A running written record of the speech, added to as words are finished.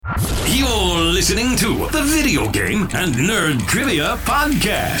You're listening to the Video Game and Nerd Trivia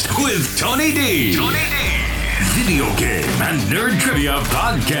Podcast with Tony D. Video Game and Nerd Trivia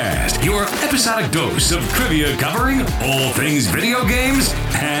Podcast, your episodic dose of trivia covering all things video games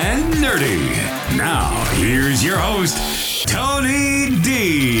and nerdy. Now, here's your host, Tony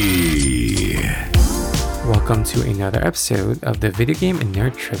D. Welcome to another episode of the Video Game and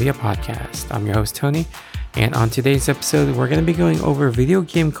Nerd Trivia Podcast. I'm your host, Tony, and on today's episode, we're going to be going over video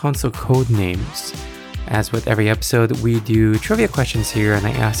game console code names. As with every episode, we do trivia questions here, and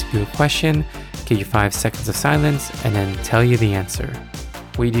I ask you a question, give you 5 seconds of silence, and then tell you the answer.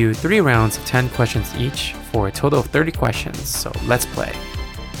 We do 3 rounds of 10 questions each for a total of 30 questions, so let's play.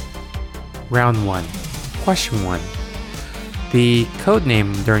 Round 1. Question 1. The code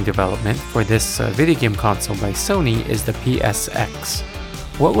name during development for this video game console by Sony is the PSX.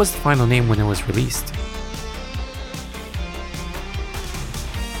 What was the final name when it was released?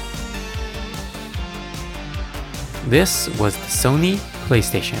 This was the Sony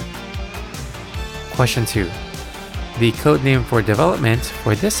PlayStation. Question 2. The code name for development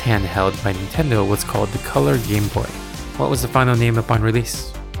for this handheld by Nintendo was called the Color Game Boy. What was the final name upon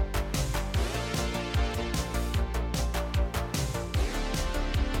release?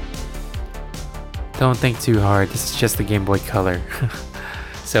 Don't think too hard, this is just the Game Boy Color.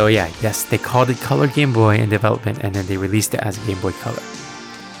 So yes, they called it Color Game Boy in development and then they released it as Game Boy Color.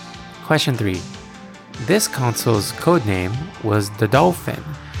 Question 3. This console's code name was the Dolphin,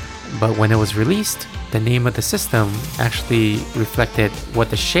 but when it was released, the name of the system actually reflected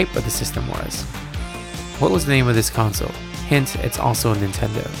what the shape of the system was. What was the name of this console? Hint, it's also a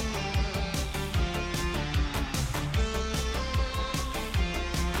Nintendo.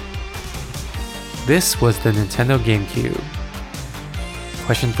 This was the Nintendo GameCube.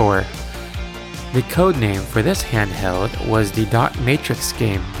 Question 4. The code name for this handheld was the Dot Matrix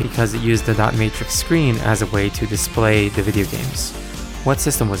game because it used the Dot Matrix screen as a way to display the video games. What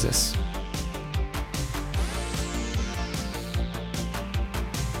system was this?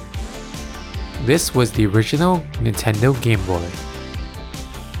 This was the original Nintendo Game Boy.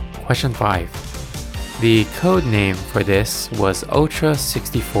 Question 5. The code name for this was Ultra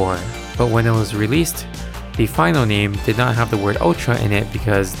 64, but when it was released, the final name did not have the word Ultra in it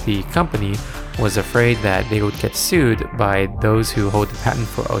because the company was afraid that they would get sued by those who hold the patent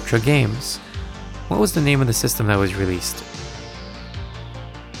for Ultra games. What was the name of the system that was released?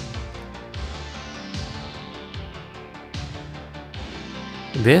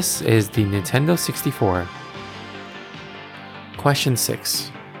 This is the Nintendo 64. Question 6.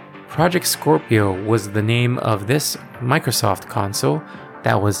 Project Scorpio was the name of this Microsoft console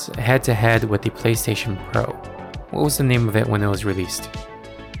that was head-to-head with the PlayStation Pro. What was the name of it when it was released?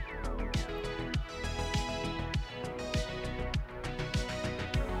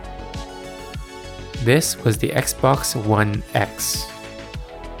 This was the Xbox One X.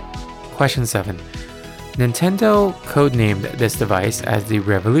 Question 7. Nintendo codenamed this device as the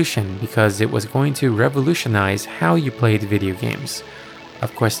Revolution because it was going to revolutionize how you played video games.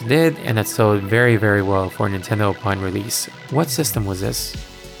 Of course it did, and it sold very, very well for Nintendo upon release. What system was this?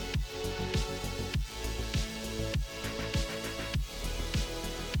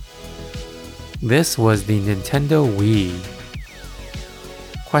 This was the Nintendo Wii.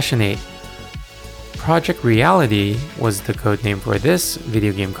 Question 8. Project Reality was the codename for this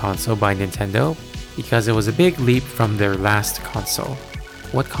video game console by Nintendo because it was a big leap from their last console.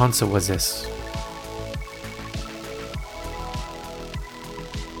 What console was this?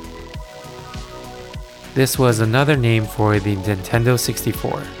 This was another name for the Nintendo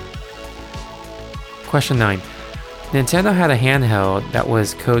 64. Question 9. Nintendo had a handheld that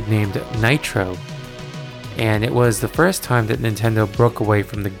was codenamed Nitro, and it was the first time that Nintendo broke away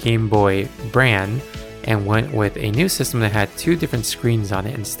from the Game Boy brand and went with a new system that had 2 different screens on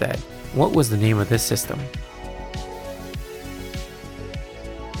it instead. What was the name of this system?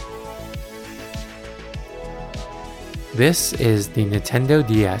 This is the Nintendo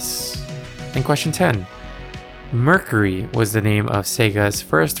DS. And question 10. Mercury was the name of Sega's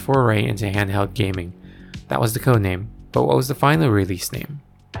first foray into handheld gaming. That was the codename, but what was the final release name?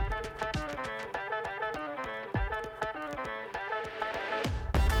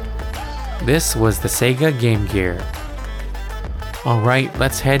 This was the Sega Game Gear. Alright,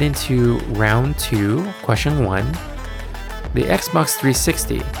 let's head into round 2, question 1. The Xbox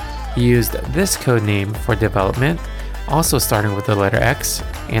 360 used this codename for development, also starting with the letter X,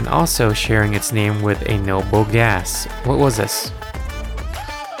 and also sharing its name with a noble gas. What was this?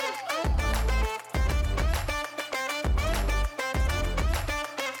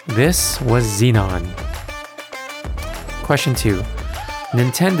 This was Xenon. Question 2.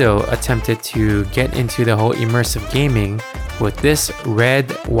 Nintendo attempted to get into the whole immersive gaming with this red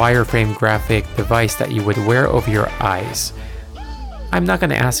wireframe graphic device that you would wear over your eyes. I'm not going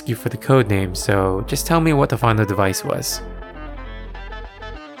to ask you for the code name, so just tell me what the final device was.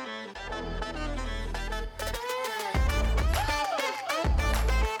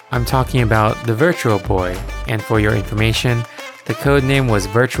 I'm talking about the Virtual Boy, and for your information, the code name was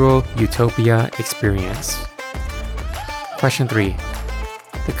Virtual Utopia Experience. Question 3.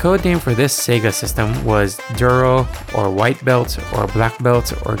 The code name for this Sega system was Duro, or White Belt, or Black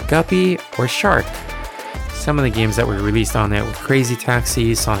Belt, or Guppy, or Shark. Some of the games that were released on it were Crazy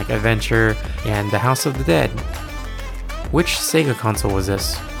Taxi, Sonic Adventure, and The House of the Dead. Which Sega console was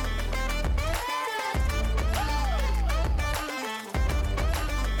this?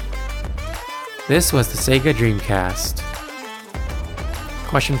 This was the Sega Dreamcast.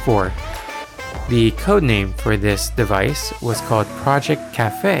 Question 4. The codename for this device was called Project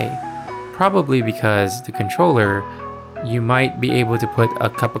Cafe, probably because the controller, you might be able to put a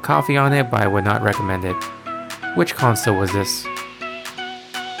cup of coffee on it, but I would not recommend it. Which console was this?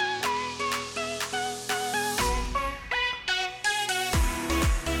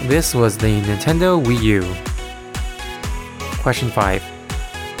 This was the Nintendo Wii U. Question 5.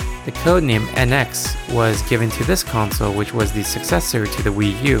 The codename NX was given to this console, which was the successor to the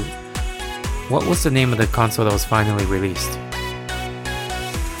Wii U. What was the name of the console that was finally released?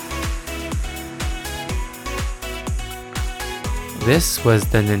 This was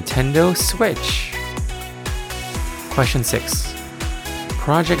the Nintendo Switch. Question 6.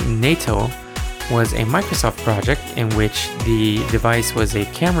 Project NATO was a Microsoft project in which the device was a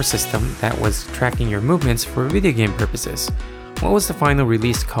camera system that was tracking your movements for video game purposes. What was the final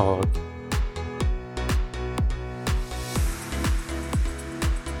release called?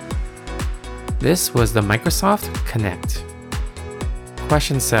 This was the Microsoft Kinect.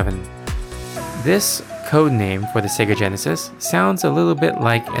 Question 7. This codename for the Sega Genesis sounds a little bit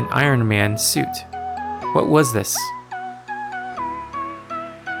like an Iron Man suit. What was this?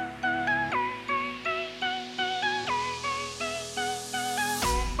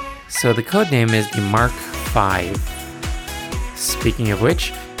 So the codename is the Mark V. Speaking of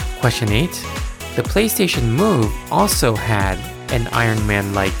which, question 8. The PlayStation Move also had an Iron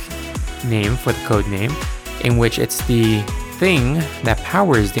Man-like name for the codename, in which it's the thing that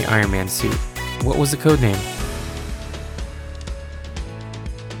powers the Iron Man suit. What was the codename?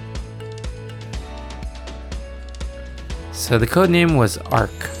 So the codename was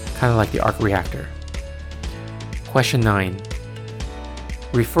ARC, kind of like the arc reactor. Question 9.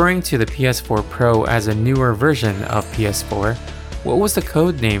 Referring to the PS4 Pro as a newer version of PS4, what was the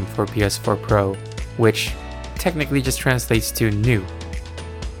codename for PS4 Pro, which technically just translates to new?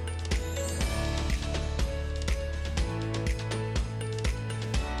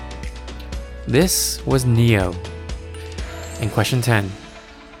 This was Neo. And question 10.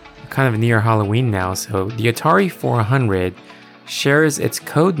 Kind of near Halloween now, so the Atari 400 shares its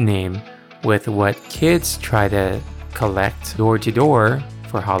code name with what kids try to collect door to door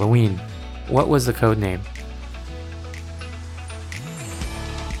for Halloween. What was the code name?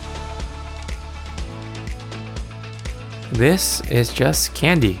 This is just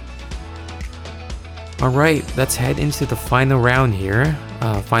candy. Alright, let's head into the final round here.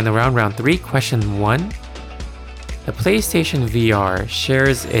 Final round, round 3, question 1. The PlayStation VR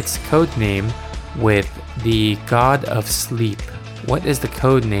shares its codename with the God of Sleep. What is the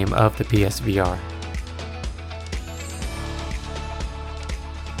codename of the PSVR?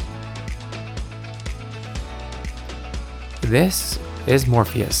 This is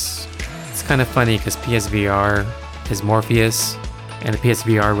Morpheus. It's kind of funny because PSVR is Morpheus, and the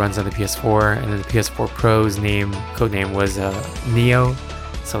PSVR runs on the PS4, and then the PS4 Pro's codename was Neo.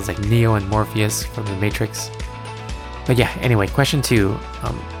 Sounds like Neo and Morpheus from the Matrix. But yeah, anyway, question 2.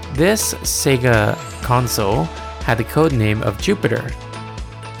 This Sega console had the codename of Jupiter,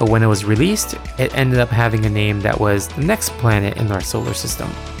 but when it was released, it ended up having a name that was the next planet in our solar system.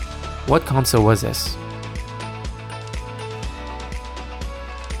 What console was this?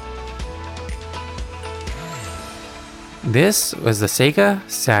 This was the Sega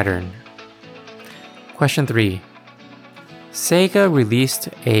Saturn. Question 3. Sega released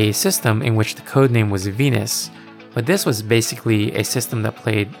a system in which the codename was Venus, but this was basically a system that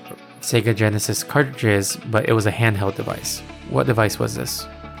played Sega Genesis cartridges, but it was a handheld device. What device was this?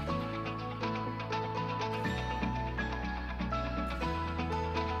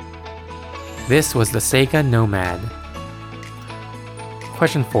 This was the Sega Nomad.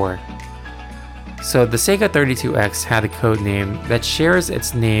 Question 4. So the Sega 32X had a codename that shares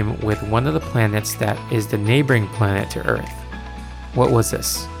its name with one of the planets that is the neighboring planet to Earth. What was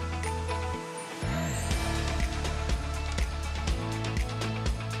this?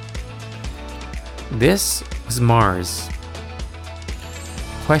 This was Mars.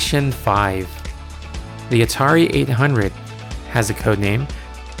 Question 5. The Atari 800 has a codename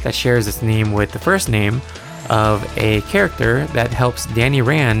that shares its name with the first name of a character that helps Danny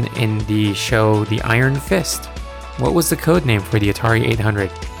Rand in the show The Iron Fist. What was the codename for the Atari 800?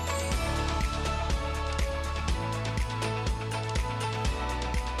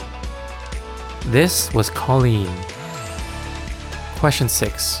 This was Colleen. Question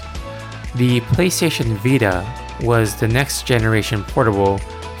 6. The PlayStation Vita was the next generation portable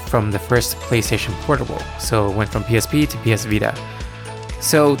from the first PlayStation Portable, so it went from PSP to PS Vita.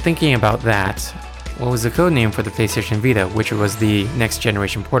 So thinking about that, what was the codename for the PlayStation Vita, which was the next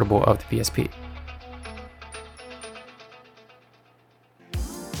generation portable of the PSP?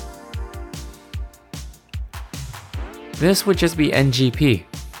 This would just be NGP,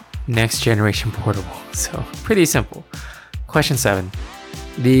 next generation portable, so pretty simple. Question 7.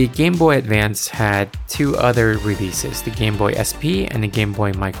 The Game Boy Advance had two other releases, the Game Boy SP and the Game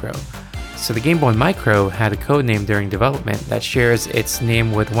Boy Micro. So the Game Boy Micro had a codename during development that shares its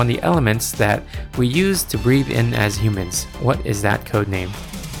name with one of the elements that we use to breathe in as humans. What is that codename?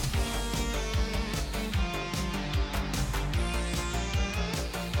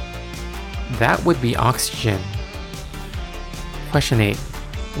 That would be oxygen. Question 8.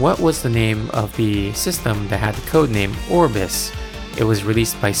 What was the name of the system that had the codename Orbis? It was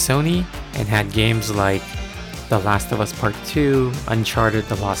released by Sony and had games like The Last of Us Part 2, Uncharted: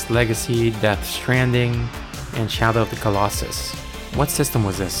 The Lost Legacy, Death Stranding, and Shadow of the Colossus. What system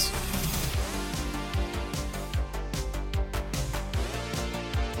was this?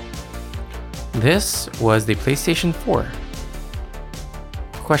 This was the PlayStation 4.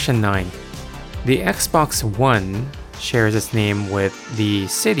 Question 9. The Xbox One shares its name with the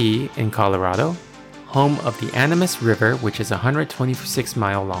city in Colorado, home of the Animas River, which is 126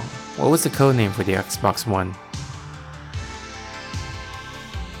 miles long. What was the codename for the Xbox One?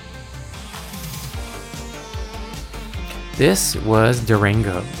 This was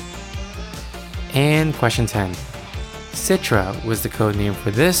Durango. And question 10. Citra was the codename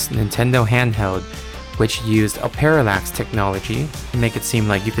for this Nintendo handheld, which used a parallax technology to make it seem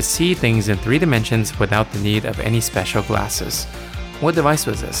like you could see things in 3 dimensions without the need of any special glasses. What device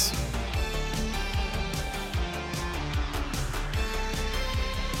was this?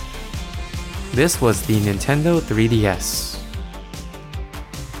 This was the Nintendo 3DS.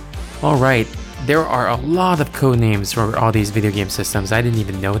 Alright, there are a lot of codenames for all these video game systems. I didn't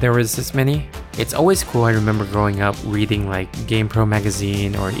even know there was this many. It's always cool. I remember growing up reading like GamePro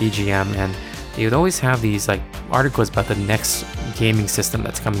magazine or EGM, and they would always have these like articles about the next gaming system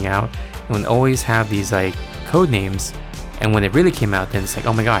that's coming out, and would always have these like code names. And when it really came out, then it's like,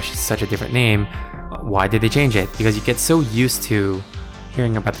 oh my gosh, it's such a different name. Why did they change it? Because you get so used to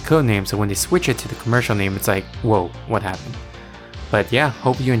hearing about the code name, so when they switch it to the commercial name, it's like, whoa, what happened? But yeah,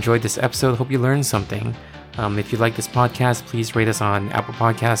 hope you enjoyed this episode. Hope you learned something. If you like this podcast, please rate us on Apple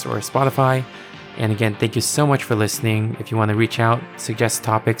Podcasts or Spotify. And again, thank you so much for listening. If you want to reach out, suggest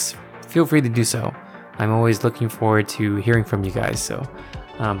topics, feel free to do so. I'm always looking forward to hearing from you guys.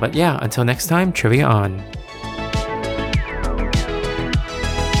 But yeah, until next time, trivia on.